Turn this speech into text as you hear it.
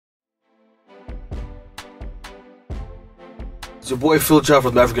It's your boy Phil Chow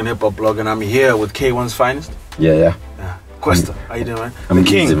from the African Hip Hop Blog, and I'm here with K1's finest. Yeah. Kwesta, how you doing, man? I'm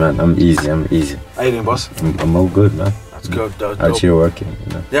easy, man. I'm easy. How you doing, boss? I'm all good, man. That's good. Out here working,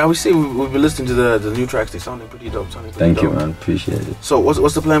 you know. Yeah, we see we've been listening to the new tracks. They sounding pretty dope. Thank you, man. Appreciate it. So,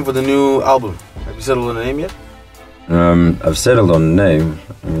 what's the plan for the new album? Have you settled on the name yet? I've settled on the name.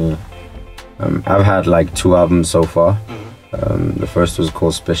 I mean, I've had like 2 albums so far. The first was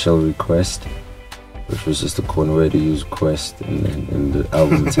called Special Request, which was just a cool way to use Quest in the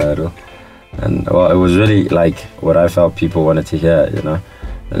album title. And well, it was really like what I felt people wanted to hear, you know.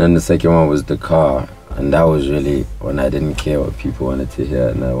 And then the second one was DAKAR, and that was really when I didn't care what people wanted to hear,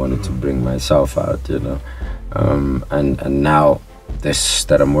 and I wanted to bring myself out, you know. And now this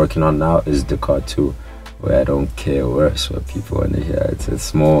that I'm working on now is DAKAR II, where I don't care worse what people want to hear.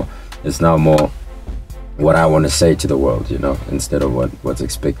 It's now more what I want to say to the world, you know, instead of what's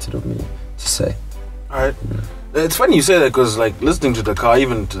expected of me to say. All right. Yeah. It's funny you say that, because like listening to DAKAR,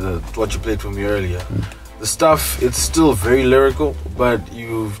 even to what you played for me earlier, the stuff, it's still very lyrical, but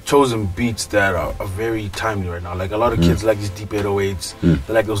you've chosen beats that are very timely right now. Like a lot of kids like these deep 808s,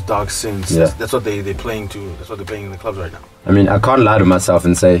 they like those dark synths. Yeah. That's what they're playing to. That's what they're playing in the clubs right now. I mean, I can't lie to myself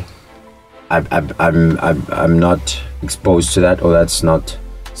and say I'm not exposed to that, or that's not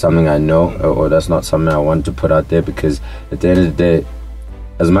something I know, or that's not something I want to put out there, because at the end of the day,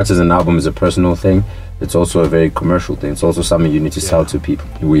 as much as an album is a personal thing, it's also a very commercial thing. It's also something you need to sell to people.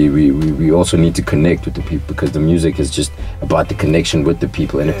 We also need to connect with the people, because the music is just about the connection with the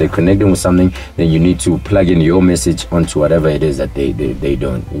people. And if they're connecting with something, then you need to plug in your message onto whatever it is that they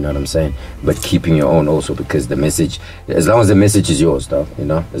don't. You know what I'm saying? But keeping your own also, because the message, as long as the message is yours, though, you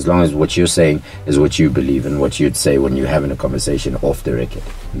know, as long as what you're saying is what you believe and what you'd say when you're having a conversation off the record.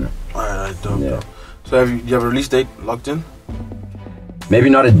 You know? All right, dope. So do you have a release date locked in? Maybe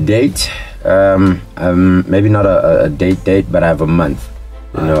not a date, maybe not a date, but I have a month.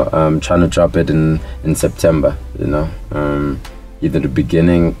 You know, I'm trying to drop it in September. You know, either the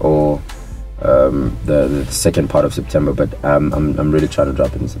beginning or the second part of September. But I'm really trying to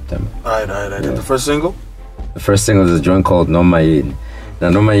drop it in September. All right. Yeah. The first single? The first single is a joint called Nomayini. Now,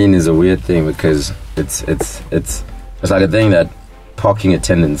 Nomayini is a weird thing, because it's like a thing that parking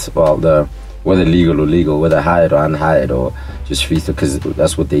attendants, whether legal or legal, whether hired or unhired or just free, because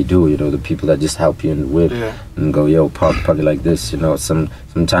that's what they do, you know, the people that just help you and whip and go, yo, park it like this, you know.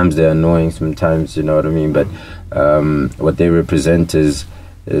 Sometimes they're annoying, sometimes, you know what I mean, but what they represent is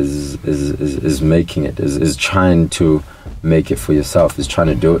making it, is trying to make it for yourself, is trying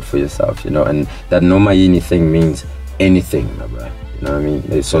to do it for yourself, you know. And that Nomayini thing means anything, my bro, you know what I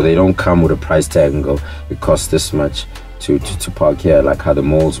mean. So they don't come with a price tag and go, it costs this much to park here, like how the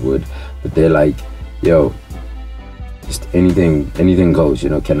malls would. But they're like, yo, just anything goes, you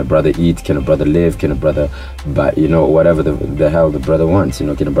know. Can a brother eat? Can a brother live? Can a brother buy, you know, whatever the hell the brother wants, you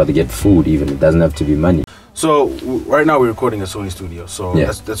know. Can a brother get food? Even it doesn't have to be money. So right now we're recording at Sony Studio, so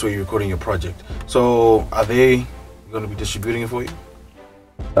that's where you're recording your project. So are they going to be distributing it for you?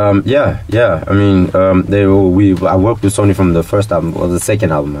 Yeah. I mean, I worked with Sony from the first album, or the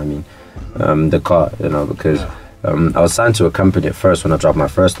second album, I mean, DAKAR, you know, because I was signed to a company at first when I dropped my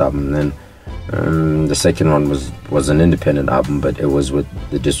first album, and then the second one was an independent album, but it was with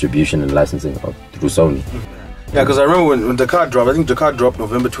the distribution and licensing through Sony. Yeah, because I remember when DAKAR dropped, I think DAKAR dropped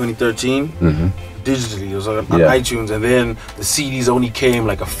November 2013, digitally, it was on iTunes, and then the CDs only came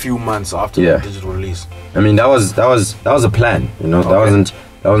like a few months after the digital release. I mean, that was a plan, you know. That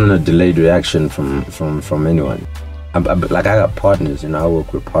wasn't a delayed reaction from anyone. Like I got partners, you know. I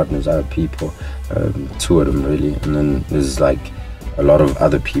work with partners, other people, 2 of them really, and then there's like a lot of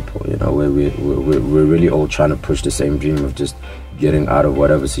other people, you know, where we're really all trying to push the same dream of just getting out of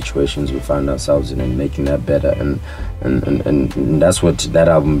whatever situations we find ourselves in and making that better, and that's what that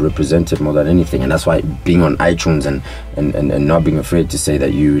album represented more than anything. And that's why being on iTunes and not being afraid to say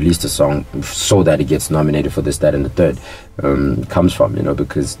that you released a song so that it gets nominated for this, that, and the third comes from, you know,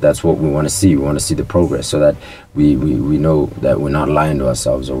 because that's what we want to see. We want to see the progress, so that we know that we're not lying to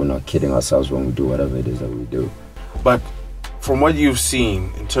ourselves, or we're not kidding ourselves when we do whatever it is that we do. But from what you've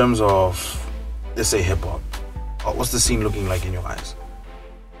seen in terms of, let's say, hip-hop, what's the scene looking like in your eyes?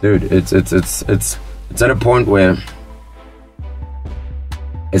 Dude, it's at a point where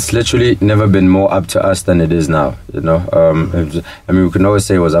it's literally never been more up to us than it is now, you know. I mean, we can always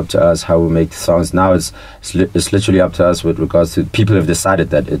say it was up to us how we make songs. Now it's literally up to us with regards to people have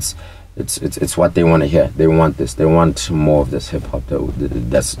decided that it's what they want to hear. They want this. They want more of this hip hop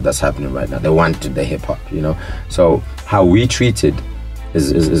that's happening right now. They want the hip hop, you know. So how we treat it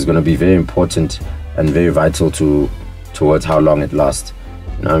is going to be very important and very vital towards how long it lasts.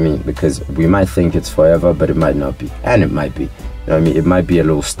 You know what I mean? Because we might think it's forever, but it might not be, and it might be. You know what I mean? It might be a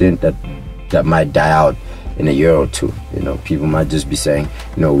little stint that might die out in a year or two. You know, people might just be saying,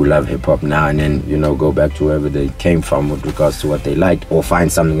 you know, we love hip hop now, and then, you know, go back to wherever they came from with regards to what they liked, or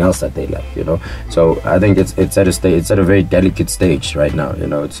find something else that they like, you know. So I think it's at a stage, it's at a very delicate stage right now. You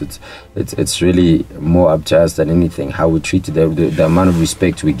know, it's really more up to us than anything, how we treat it, the amount of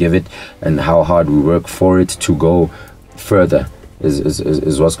respect we give it, and how hard we work for it to go further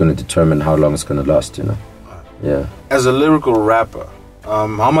is what's going to determine how long it's going to last, you know. Yeah. As a lyrical rapper,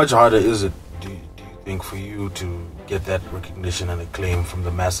 how much harder is it, do you think, for you to get that recognition and acclaim from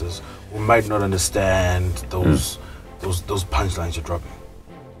the masses who might not understand those punchlines you're dropping?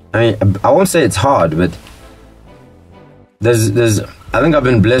 I mean, I won't say it's hard, but there's I think I've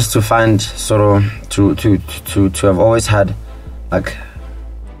been blessed to find sort of to have always had like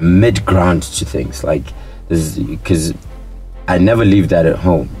mid ground to things, like because I never leave that at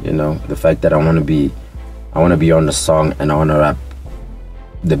home, you know, the fact that I want to be on the song and I want to rap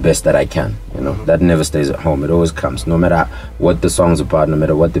the best that I can, you know. That never stays at home. It always comes, no matter what the song's about, no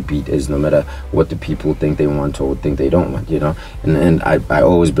matter what the beat is, no matter what the people think they want or think they don't want, you know. And I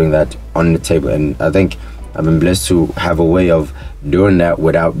always bring that on the table, and I think I've been blessed to have a way of doing that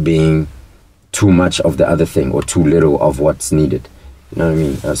without being too much of the other thing or too little of what's needed, you know what I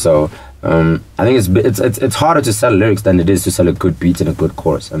mean? So I think it's harder to sell lyrics than it is to sell a good beat and a good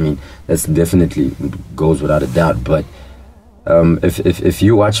chorus. I mean, that's definitely goes without a doubt. But if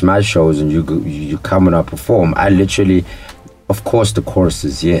you watch my shows and you come and I perform, I literally, of course the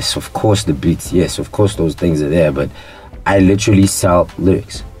choruses, yes, of course the beats, yes, of course those things are there, but I literally sell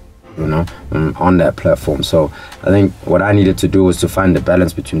lyrics, you know, on that platform. So I think what I needed to do was to find the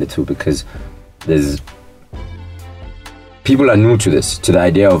balance between the two, because people are new to this, to the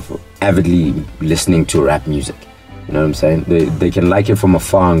idea of avidly listening to rap music. You know what I'm saying? They can like it from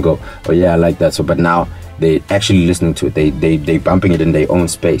afar and go, oh yeah, I like that. So, but now they actually listening to it. They bumping it in their own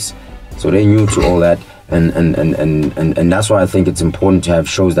space. So they're new to all that, and that's why I think it's important to have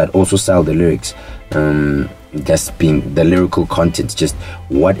shows that also sell the lyrics. Just being the lyrical content, just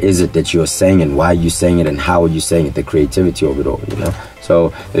what is it that you're saying and why are you saying it and how are you saying it, the creativity of it all, you know.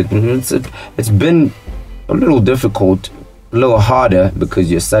 So it's been a little difficult, a little harder,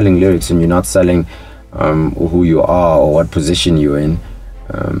 because you're selling lyrics and you're not selling who you are or what position you're in.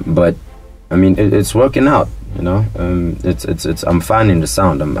 But I mean, it's working out, you know. It's I'm finding the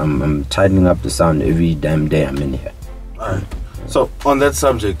sound. I'm tightening up the sound every damn day I'm in here. All right. So on that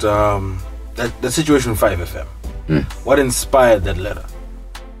subject, the situation 5 FM. What inspired that letter?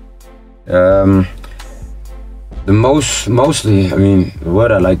 Mostly, I mean, the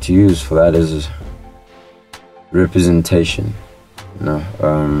word I like to use for that is representation. You know,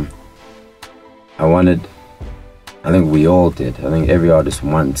 I think we all did. I think every artist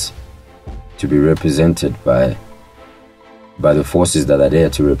wants to be represented by the forces that are there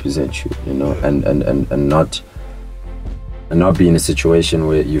to represent you, you know, and not be in a situation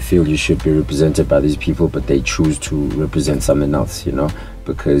where you feel you should be represented by these people, but they choose to represent something else, you know,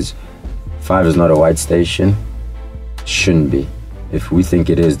 because 5 is not a white station. Shouldn't be. If we think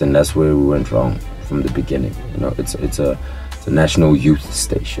it is, then that's where we went wrong from the beginning. You know, it's a national youth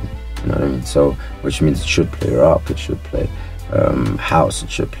station. You know what I mean? So, which means it should play rock, it should play house, it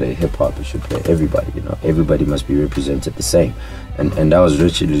should play hip hop, it should play everybody. You know, everybody must be represented the same. And that was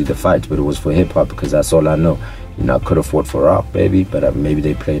literally the fight, but it was for hip hop because that's all I know. You know, I could have fought for rock, baby, but maybe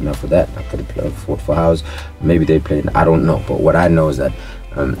they played enough of that. I could have fought for house, maybe they played. I don't know, but what I know is that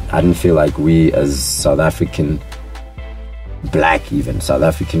I didn't feel like we as South African black hip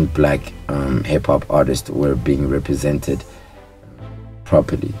hop artists were being represented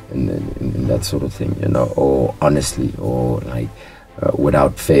properly in that sort of thing, you know, or honestly, or like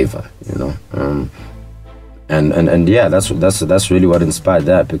without favor, you know. And yeah, that's really what inspired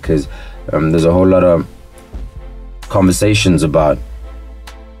that, because there's a whole lot of conversations about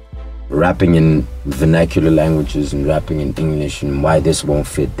rapping in vernacular languages and rapping in English and why this won't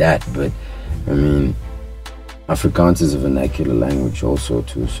fit that. But I mean, Afrikaans is a vernacular language also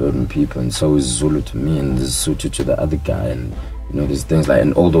to certain people, and so is Zulu to me, and there's Sotho to the other guy, and you know, there's things like,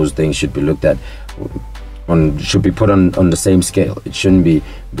 and all those things should be looked at should be put on the same scale. It shouldn't be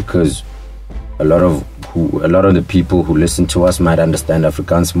because a lot of the people who listen to us might understand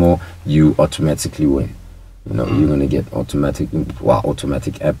Afrikaans more, you automatically win. You know, you're gonna get automatic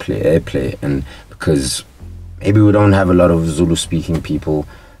airplay, and because maybe we don't have a lot of Zulu speaking people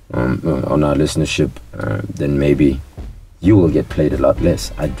on our listenership, then maybe you will get played a lot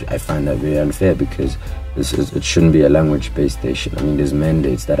less. I find that very unfair, because it shouldn't be a language-based station. I mean, there's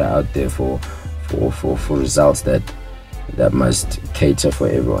mandates that are out there for results that must cater for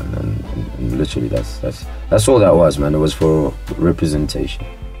everyone, And literally, that's all that was, man. It was for representation.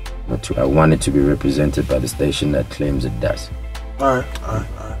 I wanted to be represented by the station that claims it does. All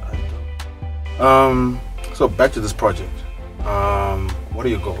right. So back to this project. What are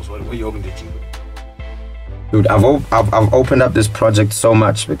your goals? What are you hoping to achieve? Dude, I've opened up this project so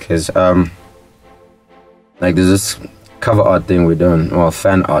much because like there's this cover art thing we're doing, or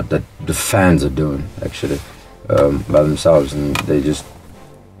fan art that the fans are doing actually by themselves, and they just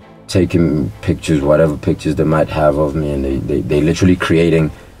taking pictures, whatever pictures they might have of me, and they literally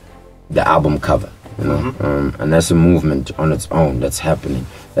creating the album cover, you know. And that's a movement on its own that's happening.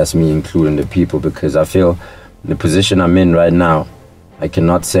 That's me including the people, because I feel the position I'm in right now, I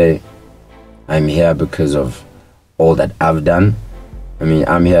cannot say I'm here because of all that I've done. I mean,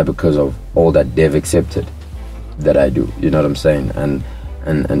 I'm here because of all that they've accepted that I do. You know what I'm saying? And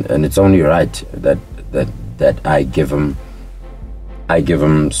it's only right that I give them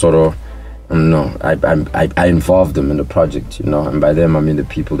sort of, I involve them in the project, you know. And by them I mean the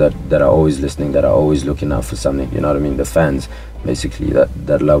people that are always listening, that are always looking out for something, you know what I mean? The fans, basically,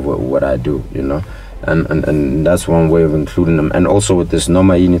 that love what I do, you know. And that's one way of including them. And also with this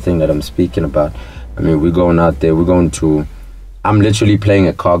Nomayini thing that I'm speaking about, I mean, we're going out there, I'm literally playing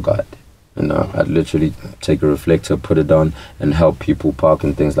a car guard, you know. I'd literally take a reflector, put it on, and help people park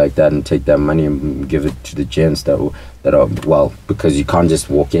and things like that, and take that money and give it to the gents that are, well, because you can't just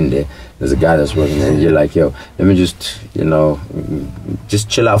walk in there. There's a guy that's working there, and you're like, yo, let me just, you know, just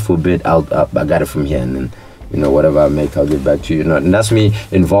chill out for a bit. I got it from here, and then, you know, whatever I make, I'll get back to you. You know, and that's me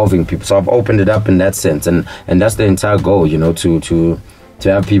involving people. So I've opened it up in that sense, and that's the entire goal, you know, to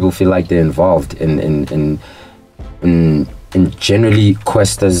have people feel like they're involved in generally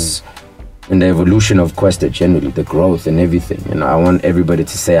Kwesta's, in the evolution of Kwesta, generally the growth and everything. You know, I want everybody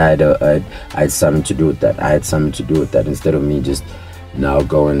to say I had something to do with that. I had something to do with that, instead of me just now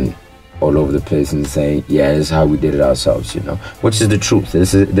going all over the place and saying, yeah, this is how we did it ourselves, you know, which is the truth.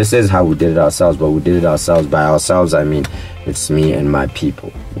 This is how we did it ourselves, but we did it ourselves. By ourselves, I mean it's me and my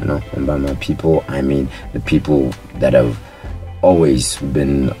people, you know. And by my people, I mean the people that have always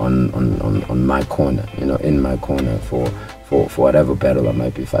been on my corner, you know, in my corner for whatever battle I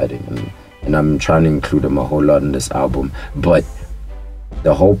might be fighting. And I'm trying to include them a whole lot in this album. But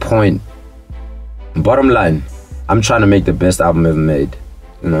the whole point, bottom line, I'm trying to make the best album ever made.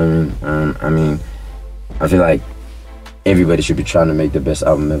 You know what I mean? I mean, I feel like everybody should be trying to make the best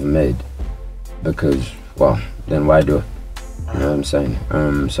album ever made, because, well, then why do it? You know what I'm saying?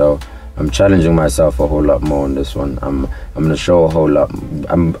 So I'm challenging myself a whole lot more on this one. I'm gonna show a whole lot.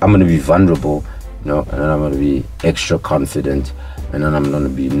 I'm gonna be vulnerable, you know, and then I'm gonna be extra confident, and then I'm gonna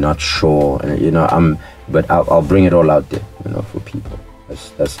be not sure, and you know, but I'll bring it all out there, you know, for people.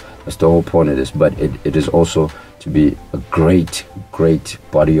 That's the whole point of this. But it is also to be a great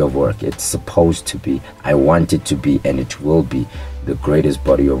body of work. It's supposed to be. I want it to be, and it will be the greatest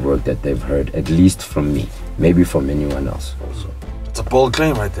body of work that they've heard, at least from me, maybe from anyone else also. It's a bold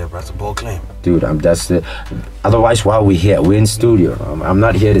claim right there, bro. It's a bold claim, dude. Otherwise, why are we here? We're in studio. I'm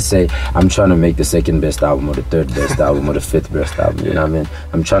not here to say I'm trying to make the second best album or the third best album or the fifth best album. You know what I mean?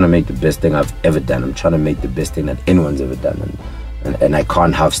 I'm trying to make the best thing I've ever done. I'm trying to make the best thing that anyone's ever done, and I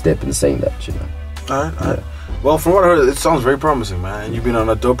can't half step in saying that, you know. All right. Well, from what I heard, it sounds very promising, man. And you've been on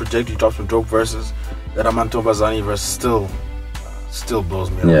a dope project. You dropped some dope verses. That Amanto Bazani verse still blows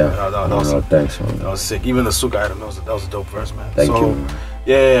me away. Yeah. Thanks, man. That was sick. Even the Suga item, that was a dope verse, man. Thank you, man.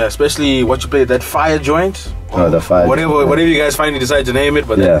 Yeah, especially what you played, that fire joint. The fire. Whatever you guys finally decide to name it,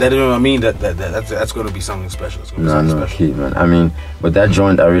 but that doesn't mean that's going to be something special. It's going to be special. Key, man. I mean, with that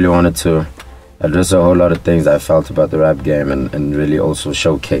joint, I really wanted to address a whole lot of things I felt about the rap game, and really also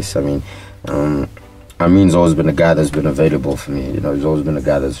showcase. I mean, Amin's always been a guy that's been available for me. You know, he's always been a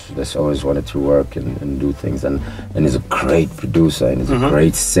guy that's always wanted to work and do things, and he's a great producer, and he's a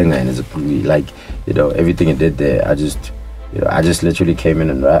great singer, and he's like, you know, everything he did there. I just literally came in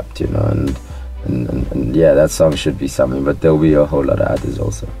and rapped, you know, and yeah, that song should be something, but there'll be a whole lot of others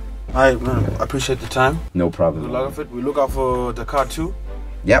also. Alright, man. I appreciate the time. No problem. We look out for Dakar 2.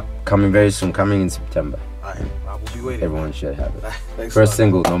 Yep, coming very soon, coming in September. Alright, we'll be waiting. Everyone should have it. Thanks. First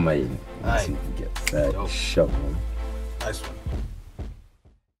single, Nomayini. Alright. Show, man. Nice one.